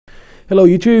Hello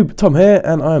YouTube, Tom here,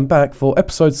 and I am back for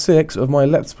episode 6 of my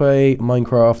Let's Play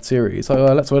Minecraft series. So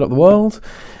let's load up the world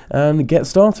and get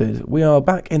started. We are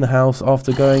back in the house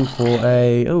after going for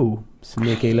a... Oh,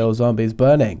 sneaky little zombies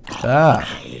burning. Ah,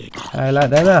 I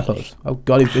like them apples. Oh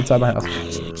god, he's inside my house.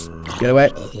 Get away.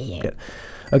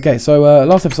 Okay, so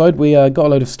last episode we got a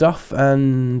load of stuff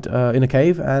and in a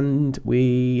cave, and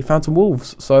we found some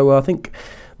wolves. So I think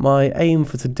my aim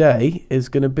for today is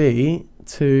going to be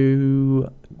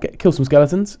to kill some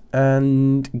skeletons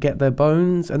and get their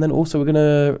bones, and then also we're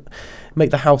gonna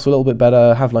make the house a little bit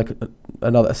better, have like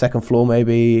a second floor,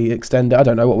 maybe extend it. I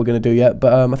don't know what we're gonna do yet,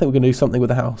 but I think we're gonna do something with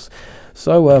the house.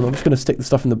 So I'm just gonna stick the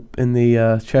stuff in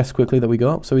the chest quickly that we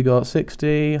got. So we got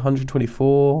 60,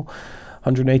 124,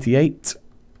 188,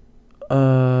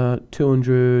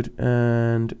 200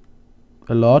 and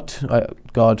a lot.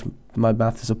 God, my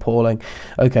math is appalling.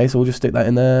 Okay, so we'll just stick that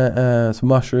in there. Some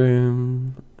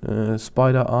mushroom,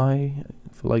 spider eye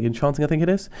for like enchanting, I think it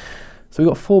is. So we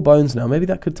got 4 bones now. Maybe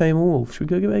that could tame a wolf. Should we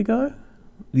go give it a go?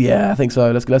 Yeah, I think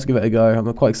so. Let's give it a go.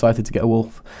 I'm quite excited to get a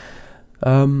wolf.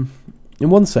 In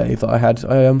one save that I had,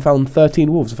 I found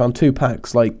 13 wolves. I found 2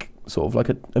 packs, like sort of like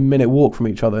a minute walk from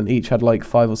each other, and each had like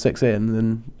 5 or 6 in.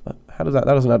 And how does that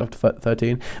doesn't add up to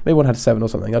 13? Maybe one had 7 or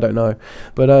something, I don't know.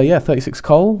 But yeah, 36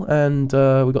 coal, and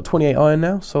we've got 28 iron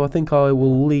now, so I think I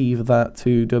will leave that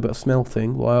to do a bit of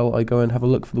smelting while I go and have a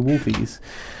look for the wolfies.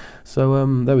 So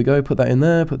there we go, put that in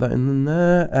there,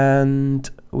 and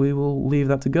we will leave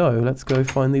that to go. Let's go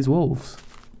find these wolves.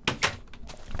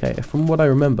 Okay, from what I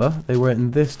remember, they were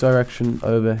in this direction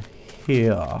over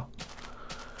here.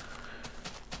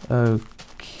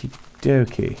 Okie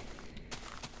dokie.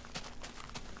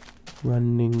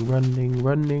 Running.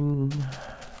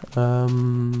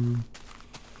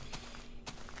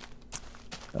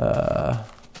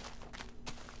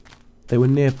 They were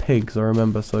near pigs, I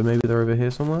remember, so maybe they're over here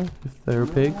somewhere, if there are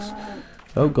pigs.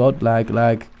 Oh god,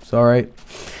 lag, sorry.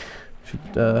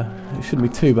 It shouldn't be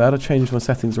too bad. I changed my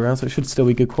settings around, so it should still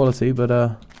be good quality,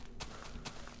 but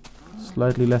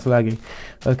slightly less laggy.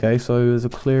 Okay, so there's a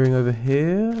clearing over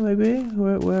here, maybe?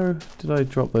 Where did I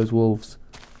drop those wolves?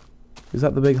 Is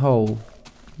that the big hole?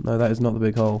 No, that is not the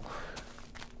big hole.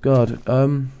 God, I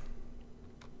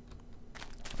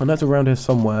know it's around here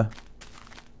somewhere.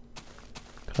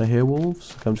 Can I hear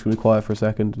wolves? Okay, I'm just going to be quiet for a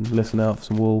second and listen out for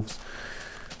some wolves.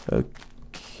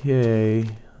 Okay,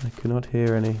 I cannot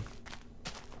hear any.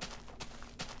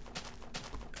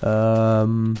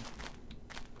 Oh,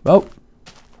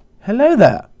 hello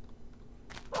there.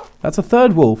 That's a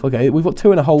third wolf. Okay, we've got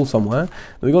 2 in a hole somewhere.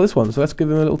 Then we got this one, so let's give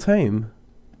him a little tame.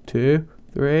 2,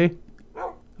 3.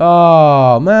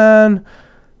 Oh man,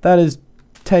 that is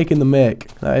taking the mick.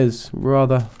 That is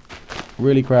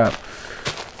really crap.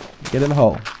 Get in the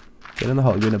hole. You're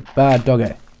being a bad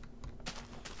doggy.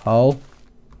 Hole.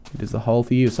 It is the hole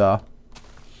for you, sir.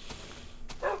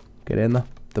 Get in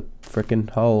the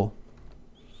frickin' hole.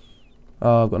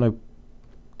 Oh, I've got no...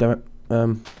 Damn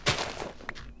it.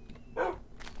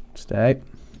 Stay.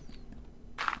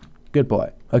 Good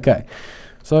boy. Okay.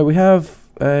 So we have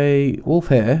a wolf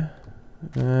here,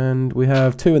 and we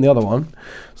have 2 in the other one,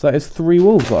 so that is 3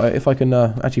 wolves. If I can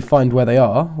actually find where they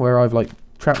are, where I've like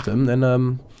trapped them, then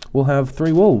we'll have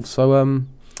 3 wolves. So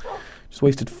just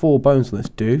wasted 4 bones on this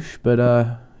douche, but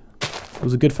it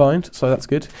was a good find, so that's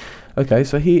good. Okay,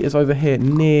 so he is over here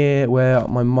near where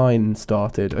my mine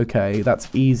started. Okay, that's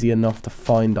easy enough to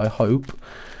find, I hope,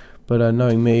 but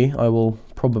knowing me, I will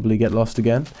probably get lost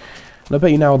again. And I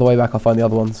bet you now on the way back I'll find the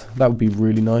other ones. That would be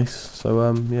really nice.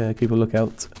 So yeah, keep a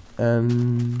lookout.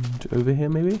 And over here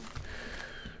maybe?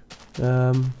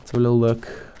 So a little look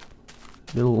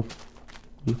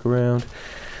around.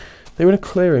 They were in a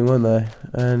clearing, weren't they?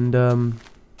 And there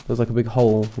was like a big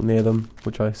hole near them,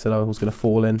 which I said I was going to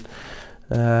fall in.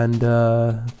 And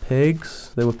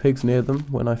pigs. There were pigs near them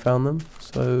when I found them.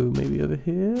 So maybe over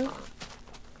here?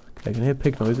 Okay, I can hear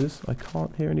pig noises. I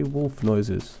can't hear any wolf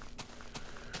noises.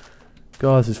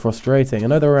 God, this is frustrating. I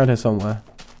know they're around here somewhere.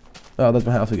 Oh, there's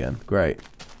my house again. Great.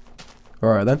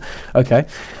 Alright then. Okay.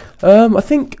 I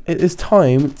think it is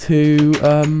time to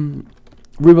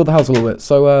rebuild the house a little bit.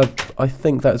 So I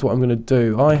think that's what I'm going to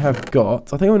do. I think I'm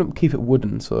going to keep it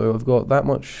wooden. So I've got that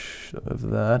much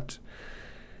of that.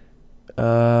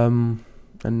 And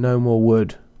no more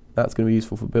wood. That's going to be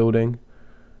useful for building.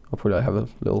 I'll probably have a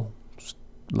little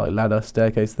like ladder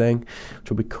staircase thing,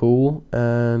 which will be cool.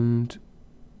 And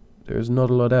there's not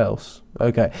a lot else.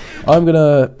 Okay, I'm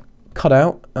gonna cut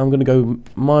out. I'm gonna go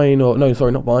mine, or no,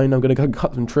 sorry, not mine. I'm gonna go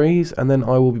cut some trees, and then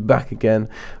I will be back again,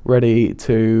 ready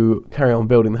to carry on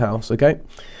building the house. Okay,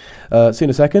 see you in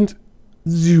a second.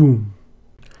 Zoom.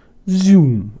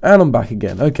 Zoom, and I'm back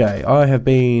again. Okay, I have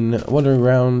been wandering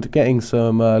around getting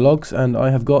some logs, and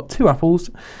I have got 2 apples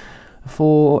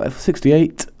for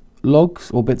 68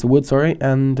 logs, or bits of wood, sorry,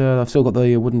 and I've still got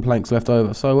the wooden planks left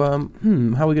over. So,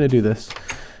 how are we going to do this?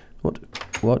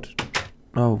 What?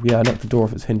 Oh, yeah, I knocked the door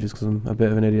off its hinges because I'm a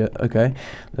bit of an idiot. Okay,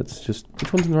 let's just...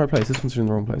 Which one's in the right place? This one's in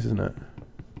the wrong place, isn't it?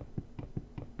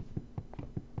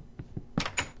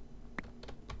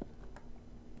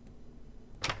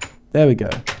 There we go.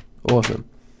 Awesome.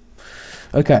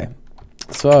 Okay,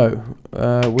 so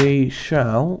we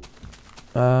shall...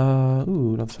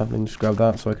 ooh, another sapling. Just grab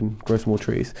that so I can grow some more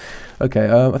trees. Okay,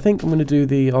 I think I'm going to do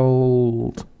the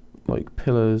old, like,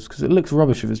 pillars, because it looks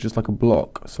rubbish if it's just like a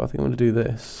block. So I think I'm going to do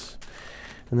this.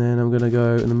 And then I'm going to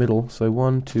go in the middle. So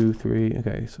 1, 2, 3.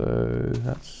 Okay, so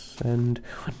that's end.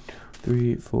 1, 2,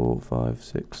 3, 4, 5,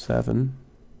 6, 7.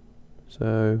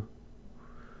 So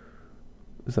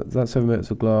that's 7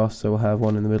 bits of glass. So we'll have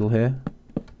one in the middle here.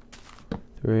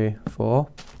 3, 4.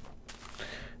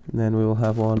 And then we will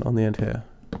have one on the end here.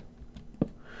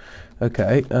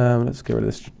 Okay, let's get rid of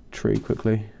this tree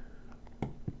quickly.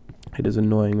 It is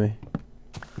annoying me.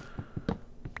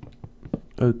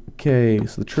 Okay,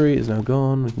 so the tree is now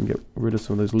gone. We can get rid of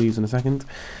some of those leaves in a second.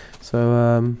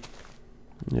 So,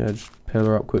 yeah, just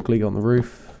pillar up quickly, get on the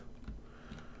roof.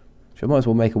 Which I might as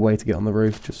well make a way to get on the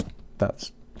roof, just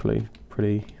that's pretty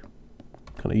kind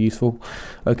of useful.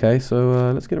 Okay,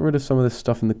 so let's get rid of some of this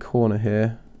stuff in the corner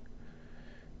here.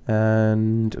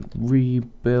 And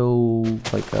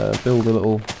rebuild, like, build a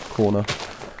little corner.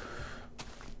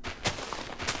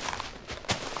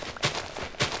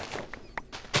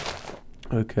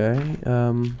 Okay,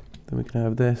 then we can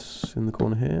have this in the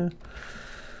corner here.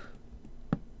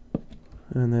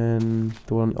 And then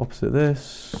the one opposite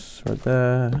this, right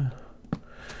there.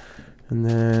 And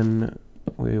then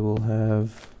we will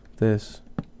have this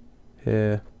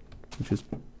here, which is...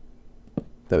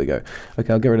 There we go.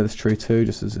 Okay, I'll get rid of this tree too,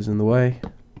 just as it's in the way.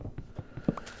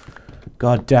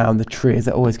 God damn, the trees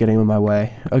are always getting in my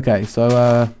way. Okay,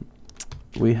 so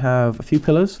we have a few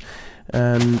pillars,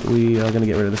 and we are going to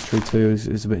get rid of this tree too.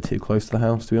 It's a bit too close to the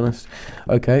house, to be honest.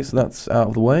 Okay, so that's out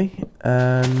of the way,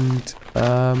 and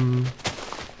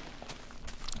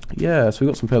yeah, so we've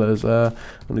got some pillars. I'm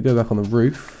going to go back on the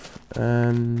roof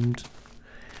and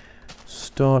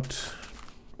start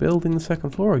building the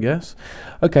second floor, I guess.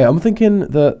 Okay, I'm thinking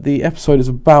that the episode is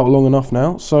about long enough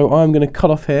now, so I'm going to cut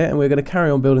off here and we're going to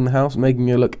carry on building the house, making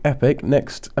it look epic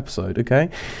next episode, okay?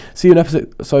 See you in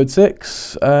episode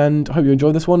 6, and I hope you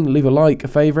enjoyed this one. Leave a like, a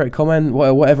favourite, a comment,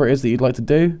 whatever it is that you'd like to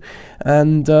do,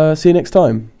 and see you next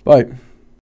time. Bye.